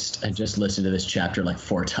 Christ, I just listened to this chapter like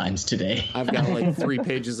 4 times today. I've got like 3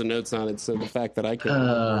 pages of notes on it, so the fact that I can't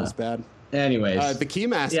remember is bad. Anyways. The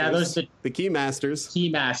Keymasters. Yeah, the Keymasters.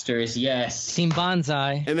 Keymasters, yes. Team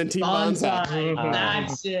Bonsai. And then Team Bonsai.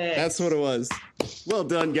 That's it. That's what it was. Well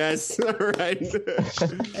done, guys. All right.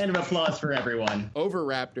 End of applause for everyone.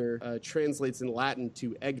 Overraptor translates in Latin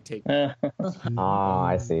to egg taker.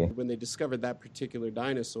 I see. When they discovered that particular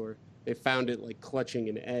dinosaur, they found it like clutching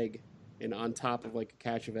an egg. And on top of like a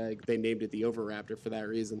catch of egg, they named it the Overraptor for that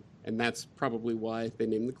reason. And that's probably why they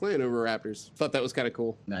named the clan Overraptors. Thought that was kind of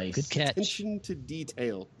cool. Nice. Good catch. Attention to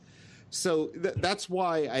detail. So that's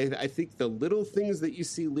why I think the little things that you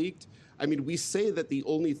see leaked, I mean, we say that the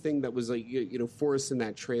only thing that was like, for us in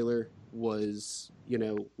that trailer was,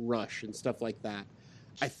 Rush and stuff like that.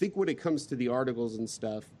 I think when it comes to the articles and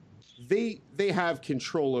stuff, they have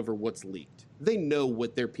control over what's leaked. They know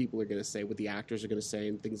what their people are going to say, what the actors are going to say,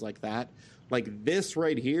 and things like that. Like this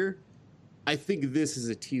right here, I think this is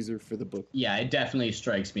a teaser for the book. Yeah, it definitely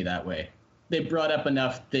strikes me that way. They brought up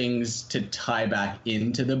enough things to tie back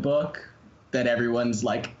into the book that everyone's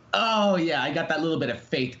like, oh, yeah, I got that little bit of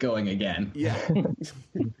faith going again. Yeah.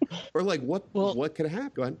 Or like, what could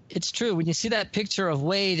happen? Go ahead. It's true. When you see that picture of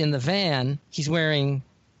Wade in the van, he's wearing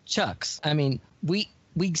Chucks. I mean, we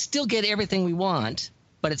still get everything we want,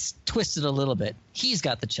 but it's twisted a little bit. He's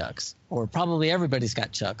got the Chucks, or probably everybody's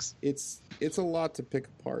got Chucks. It's a lot to pick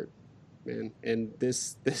apart, man. And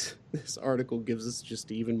this article gives us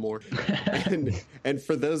just even more. and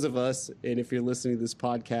for those of us, and if you're listening to this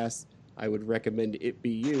podcast, I would recommend It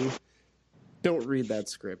Be You. Don't read that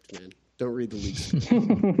script, man. Don't read the leak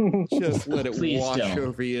script. Just let it wash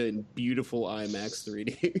over you in beautiful IMAX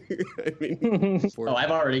 3D.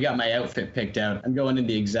 I've already got my outfit picked out. I'm going in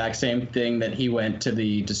the exact same thing that he went to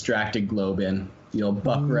the Distracted Globe in. The old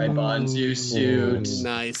Buckeye Bonzu suit.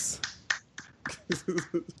 Nice.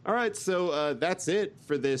 All right, so that's it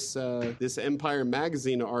for this Empire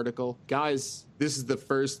Magazine article. Guys, this is the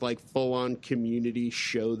first full-on community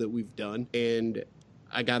show that we've done, and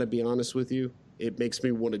I gotta be honest with you, it makes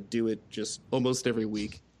me want to do it just almost every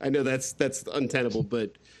week. I know that's untenable,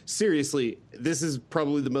 but seriously, this is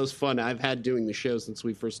probably the most fun I've had doing the show since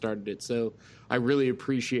we first started it. So I really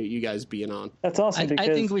appreciate you guys being on. That's awesome. I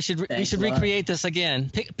think we should recreate this again.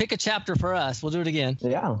 Pick a chapter for us. We'll do it again.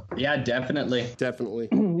 Yeah, definitely.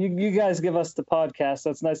 You guys give us the podcast, so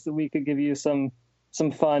it's nice that we could give you some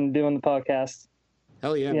fun doing the podcast.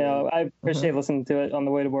 Hell yeah! You know, I appreciate listening to it on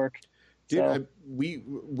the way to work. Dude, so. we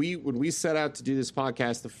when we set out to do this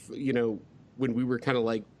podcast, when we were kind of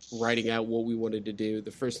like writing out what we wanted to do,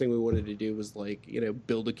 the first thing we wanted to do was like,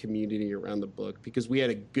 build a community around the book, because we had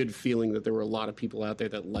a good feeling that there were a lot of people out there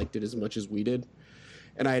that liked it as much as we did.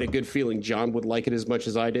 And I had a good feeling John would like it as much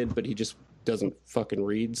as I did, but he just doesn't fucking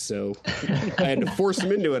read. So I had to force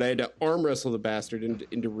him into it. I had to arm wrestle the bastard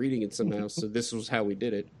into reading it somehow. So this was how we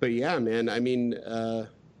did it. But yeah, man, I mean,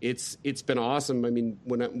 it's been awesome. I mean,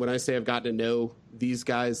 when I say I've gotten to know these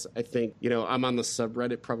guys, I think, I'm on the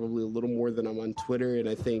subreddit probably a little more than I'm on Twitter. And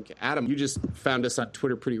I think, Adam, you just found us on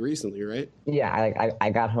Twitter pretty recently, right? Yeah, I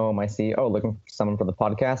got home. I see, looking for someone for the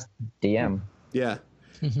podcast, DM. Yeah.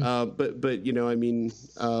 But I mean,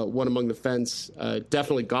 One Among the Fence,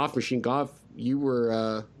 definitely Goff Machine. Goff, you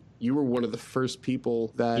were one of the first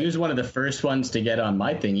people that he was one of the first ones to get on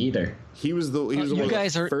my thing either. He was you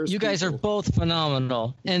guys are both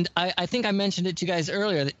phenomenal, and I think I mentioned it to you guys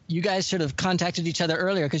earlier that you guys should have contacted each other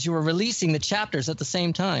earlier because you were releasing the chapters at the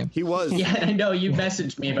same time. He was. Yeah, I know you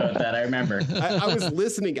messaged me about that. I remember.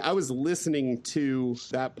 I was listening to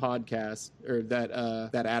that podcast or that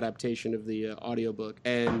adaptation of the audiobook,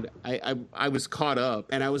 and I was caught up,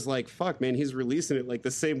 and I was like, "Fuck, man, he's releasing it like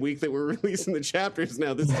the same week that we're releasing the chapters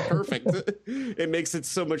now. This is perfect. It makes it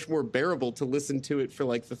so much more bearable to listen to it for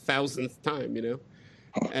like the 1000th time,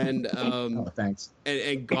 And thanks.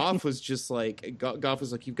 And Goff was just like, Goff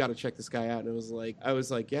was like, you've got to check this guy out. And I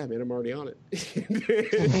was like, yeah, man, I'm already on it.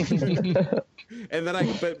 And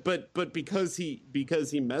then but because he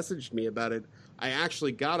messaged me about it, I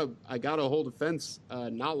actually got a hold of Fence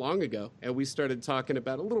not long ago, and we started talking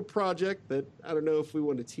about a little project that I don't know if we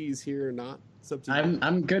want to tease here or not. It's up to you.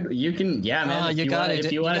 I'm good. You can, yeah, man.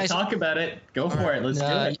 If you want to talk about it, go for it. Let's do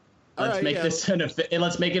it. Let's make this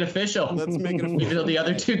let's make it official. Let's make it official. Even though the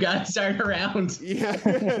other two guys aren't around.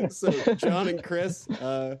 Yeah. So John and Chris,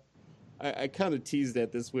 I kind of teased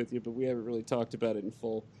at this with you, but we haven't really talked about it in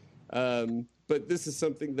full. But this is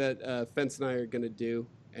something that Fence and I are going to do.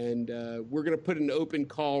 And we're going to put an open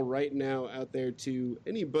call right now out there to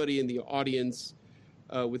anybody in the audience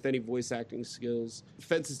with any voice acting skills.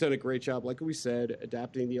 Fence has done a great job, like we said,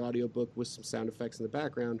 adapting the audiobook with some sound effects in the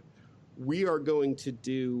background. We are going to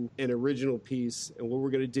do an original piece, and what we're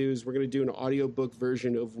going to do is we're going to do an audiobook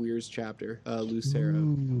version of Weir's chapter, Loose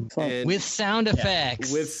Arrow. With sound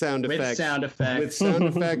effects. With sound effects. With sound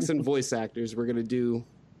effects and voice actors. We're going to do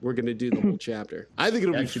the whole chapter. I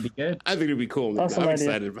think should be good. I think it'll be cool. Awesome I'm idea.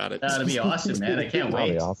 excited about it. That'll be awesome, man. I can't wait.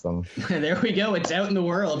 That'll be awesome. There we go. It's out in the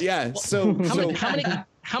world. Yeah. So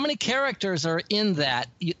how many characters are in that?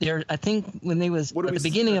 I think when they was at the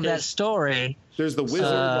beginning of that story. There's the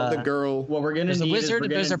wizard, the girl. What we're gonna there's need a wizard.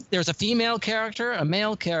 is There's a female character, a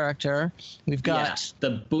male character. We've got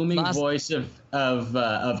the booming voice of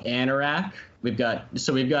Anorak. We're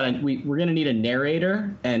gonna need a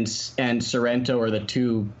narrator, and Sorrento are the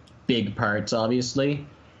two big parts, obviously,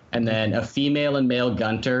 and then a female and male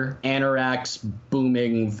Gunter. Anorak's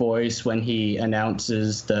booming voice when he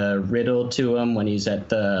announces the riddle to him when he's at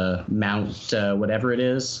the Mount whatever it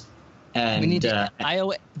is, and we need the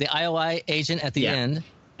IOI agent at the end,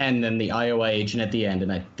 and then the IOI agent at the end,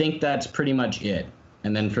 and I think that's pretty much it.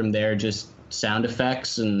 And then from there, just sound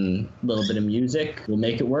effects and a little bit of music will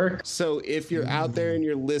make it work. So if you're out there and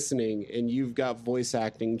you're listening and you've got voice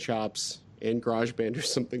acting chops in GarageBand or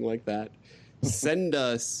something like that, send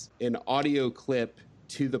us an audio clip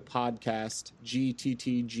to the podcast,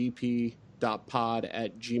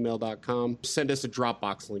 gttgp.pod@gmail.com. Send us a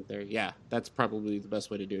Dropbox link there. Yeah, that's probably the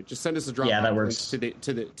best way to do it. Just send us a Dropbox link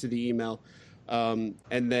to the email, and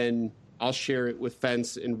then I'll share it with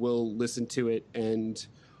Fence and we'll listen to it and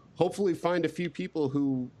hopefully find a few people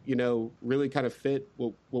who, really kind of fit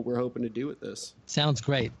what we're hoping to do with this. Sounds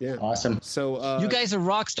great. Yeah. Awesome. So you guys are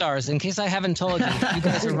rock stars. In case I haven't told you, you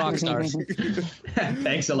guys are rock stars.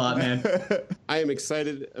 Thanks a lot, man. I am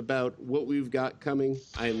excited about what we've got coming.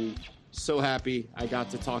 I'm so happy I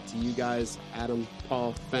got to talk to you guys, Adam,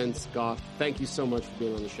 Paul, Fence, Goff. Thank you so much for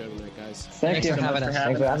being on the show tonight, guys. Thanks for having us.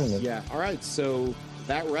 Thanks for having me. Yeah. All right. So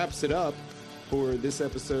that wraps it up for this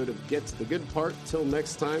episode of Get to the Good Part. Till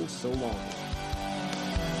next time, so long.